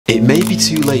be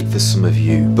too late for some of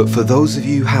you, but for those of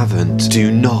you who haven't,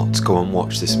 do not go and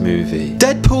watch this movie.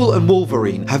 Deadpool and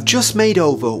Wolverine have just made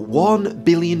over $1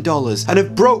 billion and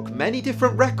have broke many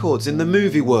different records in the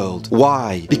movie world.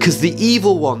 Why? Because the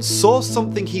evil one saw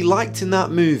something he liked in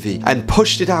that movie and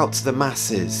pushed it out to the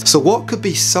masses. So what could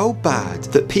be so bad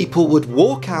that people would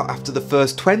walk out after the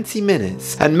first 20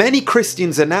 minutes, and many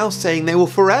Christians are now saying they will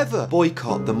forever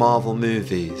boycott the Marvel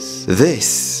movies?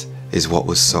 This is what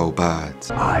was so bad.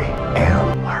 I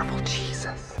am Marvel Jesus.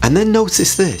 And then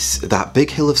notice this, that big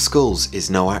hill of skulls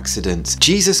is no accident.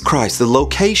 Jesus Christ, the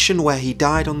location where he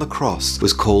died on the cross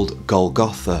was called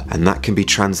Golgotha, and that can be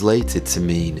translated to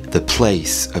mean the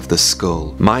place of the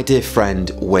skull. My dear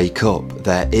friend, wake up.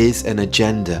 There is an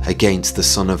agenda against the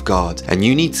Son of God, and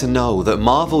you need to know that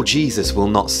Marvel Jesus will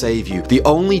not save you. The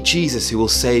only Jesus who will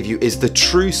save you is the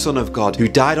true Son of God who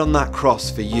died on that cross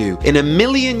for you. In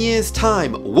 1,000,000 years'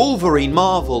 time, Wolverine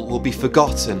Marvel will be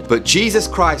forgotten, but Jesus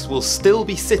Christ will still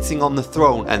be sitting on the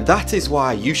throne, and that is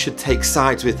why you should take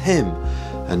sides with him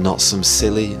and not some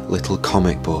silly little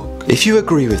comic book. If you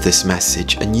agree with this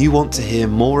message and you want to hear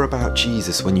more about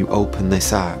Jesus when you open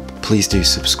this app, please do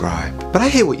subscribe. But I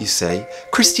hear what you say.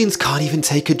 Christians can't even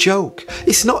take a joke.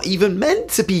 It's not even meant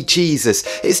to be Jesus.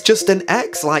 It's just an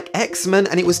X like X-Men,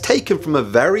 and it was taken from a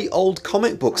very old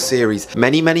comic book series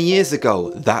many years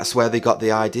ago. That's where they got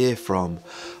the idea from.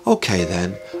 Okay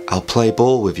then, I'll play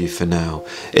ball with you for now.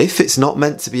 If it's not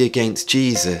meant to be against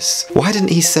Jesus, why didn't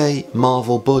he say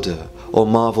Marvel Buddha or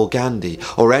Marvel Gandhi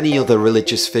or any other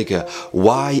religious figure?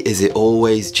 Why is it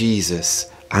always Jesus?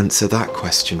 Answer that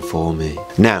question for me.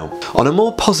 Now, on a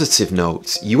more positive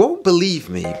note, you won't believe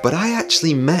me, but I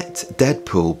actually met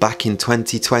Deadpool back in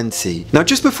 2020. Now,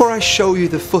 just before I show you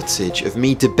the footage of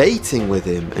me debating with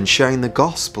him and sharing the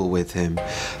gospel with him,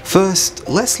 first,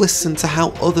 let's listen to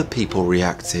how other people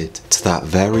reacted to that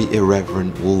very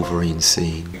irreverent Wolverine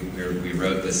scene. We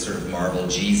wrote this sort of Marvel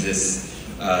Jesus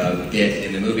bit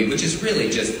in the movie, which is really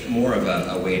just more of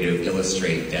a way to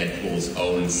illustrate Deadpool's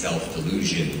own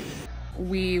self-delusion.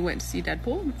 We went to see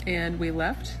Deadpool and we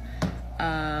left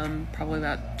probably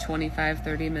about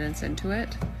 25-30 minutes into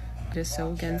it. It is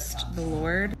so against the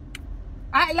Lord.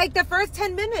 I like the first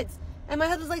 10 minutes, and my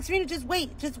husband's like, Serena, just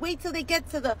wait till they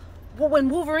get to the when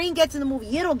Wolverine gets in the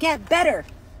movie, it'll get better.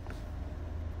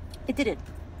 It didn't.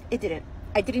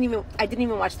 I didn't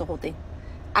even watch the whole thing.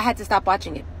 I had to stop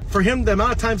watching it. For him, the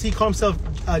amount of times he called himself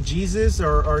Jesus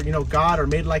or you know, God, or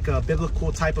made like a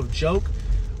biblical type of joke,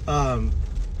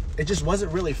 it just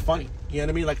wasn't really funny. You know what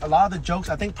I mean? Like a lot of the jokes,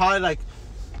 I think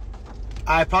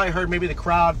I probably heard maybe the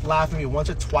crowd laughing at me once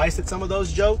or twice at some of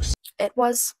those jokes. It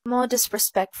was more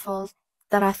disrespectful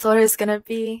than I thought it was gonna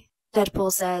be.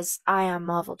 Deadpool says, I am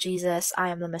Marvel Jesus, I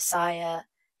am the Messiah.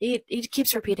 He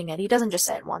keeps repeating it. He doesn't just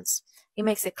say it once. He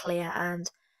makes it clear,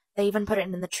 and they even put it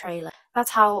in the trailer.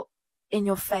 That's how in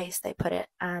your face they put it,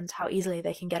 and how easily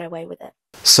they can get away with it.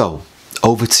 So,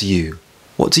 over to you.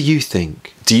 What do you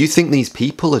think? Do you think these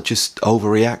people are just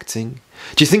overreacting?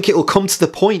 Do you think it will come to the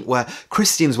point where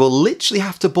Christians will literally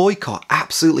have to boycott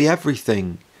absolutely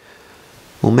everything?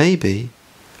 Well, maybe,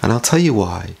 and I'll tell you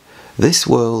why. This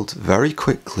world very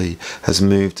quickly has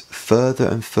moved further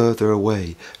and further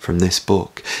away from this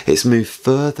book. It's moved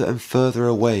further and further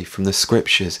away from the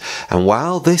scriptures. And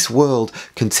while this world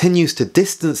continues to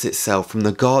distance itself from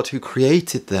the God who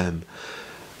created them,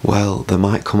 well, there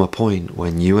might come a point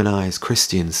when you and I as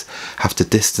Christians have to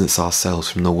distance ourselves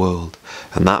from the world.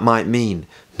 And that might mean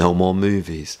no more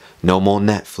movies, no more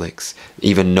Netflix,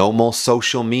 even no more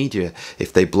social media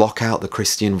if they block out the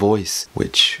Christian voice,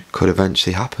 which could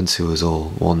eventually happen to us all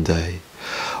one day.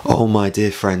 Oh my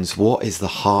dear friends, what is the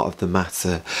heart of the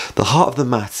matter? The heart of the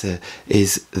matter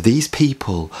is these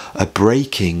people are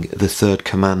breaking the third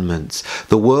commandment.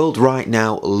 The world right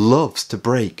now loves to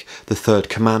break the third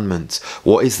commandment.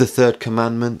 What is the third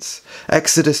commandment?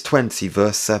 Exodus 20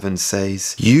 verse 7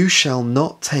 says, You shall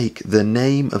not take the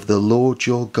name of the Lord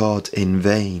your God in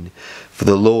vain, for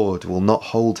the Lord will not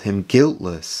hold him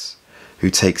guiltless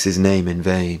who takes his name in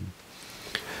vain.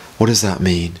 What does that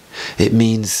mean? It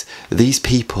means these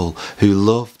people who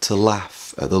love to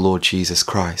laugh at the Lord Jesus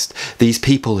Christ, these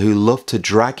people who love to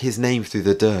drag his name through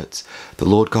the dirt, the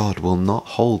Lord God will not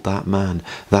hold that man,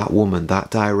 that woman, that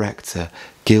director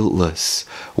guiltless.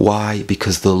 Why?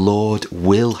 Because the Lord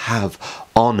will have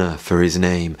honor for his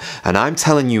name. And I'm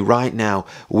telling you right now,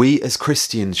 we as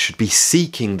Christians should be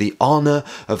seeking the honor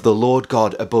of the Lord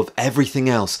God above everything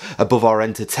else, above our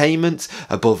entertainment,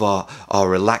 above our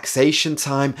relaxation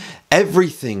time.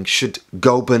 Everything should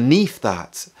go beneath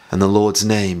that, and the Lord's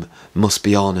name must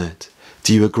be honored.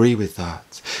 Do you agree with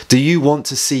that? Do you want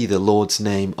to see the Lord's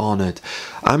name honoured?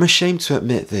 I'm ashamed to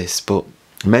admit this, but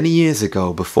many years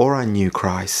ago, before I knew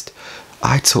Christ,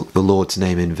 I took the Lord's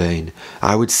name in vain.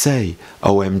 I would say,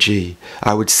 OMG.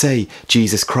 I would say,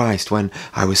 Jesus Christ, when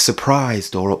I was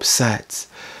surprised or upset.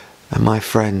 And my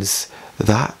friends,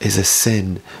 that is a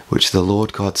sin which the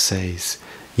Lord God says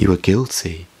you are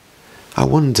guilty. I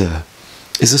wonder,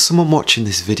 is there someone watching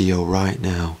this video right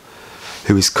now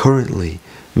who is currently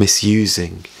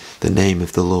misusing the name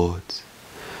of the Lord?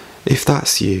 If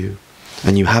that's you,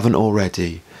 and you haven't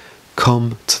already,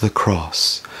 come to the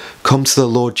cross. Come to the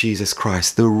Lord Jesus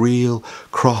Christ, the real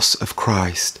cross of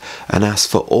Christ, and ask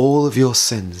for all of your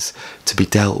sins to be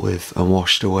dealt with and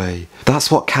washed away.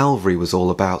 That's what Calvary was all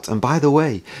about. And by the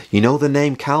way, you know the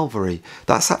name Calvary?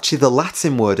 That's actually the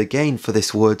Latin word again for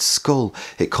this word skull.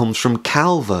 It comes from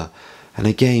calva. And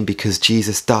again, because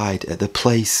Jesus died at the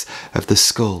place of the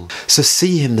skull. So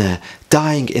see him there,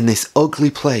 dying in this ugly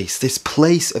place, this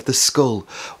place of the skull.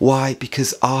 Why?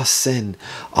 Because our sin,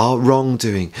 our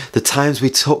wrongdoing, the times we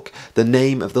took the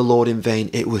name of the Lord in vain,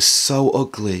 it was so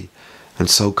ugly. And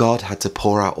so God had to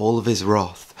pour out all of his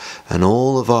wrath, and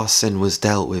all of our sin was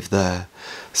dealt with there.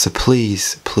 So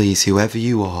please, please, whoever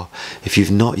you are, if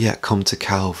you've not yet come to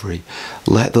Calvary,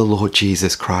 let the Lord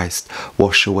Jesus Christ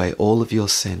wash away all of your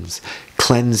sins,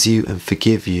 cleanse you and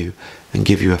forgive you, and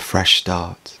give you a fresh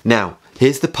start. Now,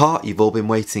 here's the part you've all been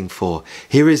waiting for.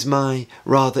 Here is my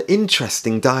rather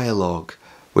interesting dialogue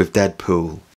with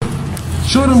Deadpool.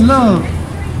 Show them love.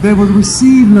 They will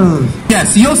receive love. Yeah,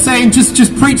 so you're saying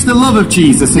just preach the love of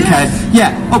Jesus, okay?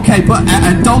 Yeah, okay, but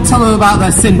and don't tell them about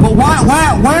their sin. But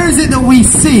where is it that we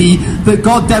see that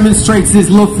God demonstrates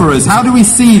his love for us? How do we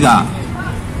see that?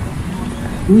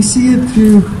 We see it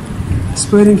through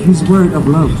spreading his word of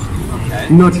love,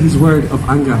 not his word of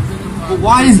anger. But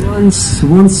why is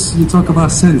once you talk about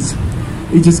sins,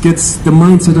 it just gets the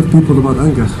mindset of people about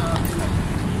anger.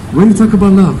 When you talk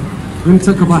about love, when you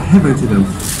talk about heaven to them,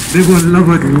 they will love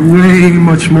it way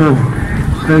much more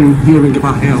than hearing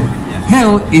about hell.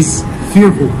 Hell is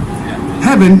fearful.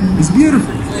 Heaven is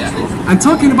beautiful. And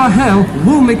talking about hell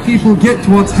will make people get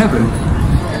towards heaven.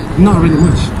 Not really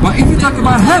much. But if you talk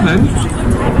about heaven,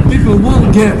 people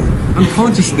will get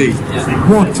unconsciously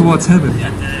walk towards heaven.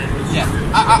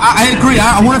 I agree.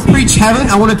 I want to preach heaven.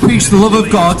 I want to preach the love of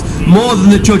God more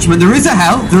than the judgment. There is a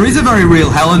hell. There is a very real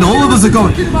hell, and all of us are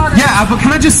going. Yeah, but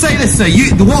can I just say this, sir?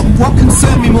 What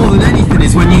concerned me more than anything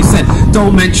is when you said,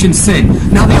 don't mention sin.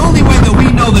 Now, the only way that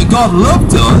we know that God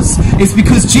loved us is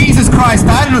because Jesus Christ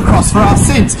died on the cross for our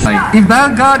sins. If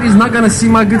that God is not going to see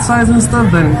my good sides and stuff,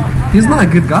 then he's not a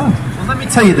good God. Let me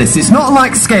tell you this, it's not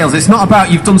like scales, it's not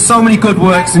about you've done so many good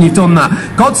works and you've done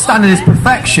that. God's standard is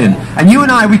perfection, and you and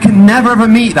I, we can never ever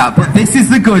meet that, but this is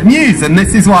the good news, and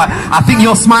this is why I think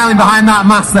you're smiling behind that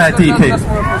mask there, DP.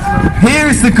 Here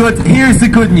is the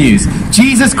good news.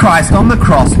 Jesus Christ on the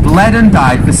cross bled and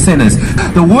died for sinners.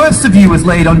 The worst of you was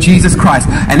laid on Jesus Christ,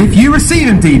 and if you receive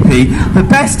him, DP, the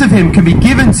best of him can be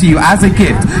given to you as a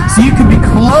gift, so you can be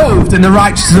clothed in the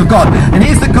righteousness of God. And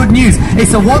here's the good news,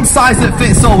 it's a one size that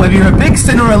fits all. Whether you're a big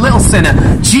sinner or a little sinner,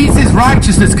 Jesus'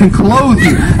 righteousness can clothe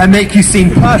you and make you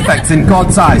seem perfect in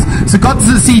God's eyes. So God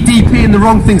doesn't see DP in the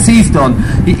wrong things he's done,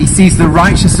 he sees the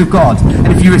righteousness of God.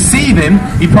 And if you receive him,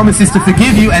 he promises to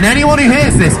forgive you and anyone who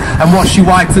hears this and wash you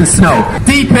white as snow.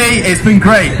 DP, it's been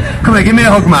great. Come here, give me a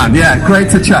hug, man. Yeah, great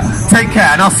to chat. Take care,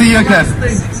 and I'll see you again.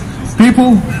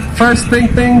 People, first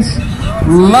think things,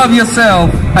 love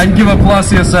yourself and give applause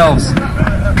to yourselves.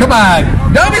 Come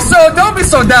on, don't be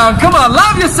so down. Come on,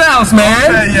 love yourselves,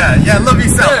 man. Yeah, love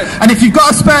yourself. And if you've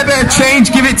got a spare bit of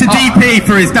change, give it to DP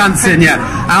for his dancing. Yeah,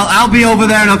 I'll be over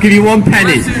there and I'll give you 1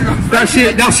 penny.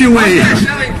 That's your way.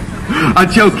 I'm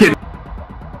joking.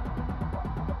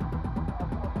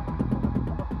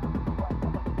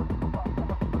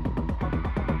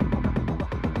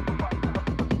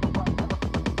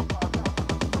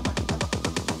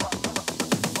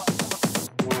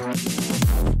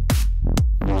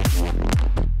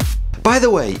 By the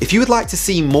way, if you would like to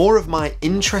see more of my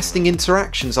interesting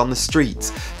interactions on the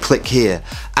streets, click here.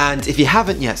 And if you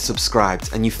haven't yet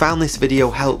subscribed and you found this video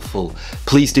helpful,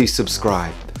 please do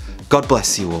subscribe. God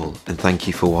bless you all, and thank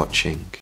you for watching.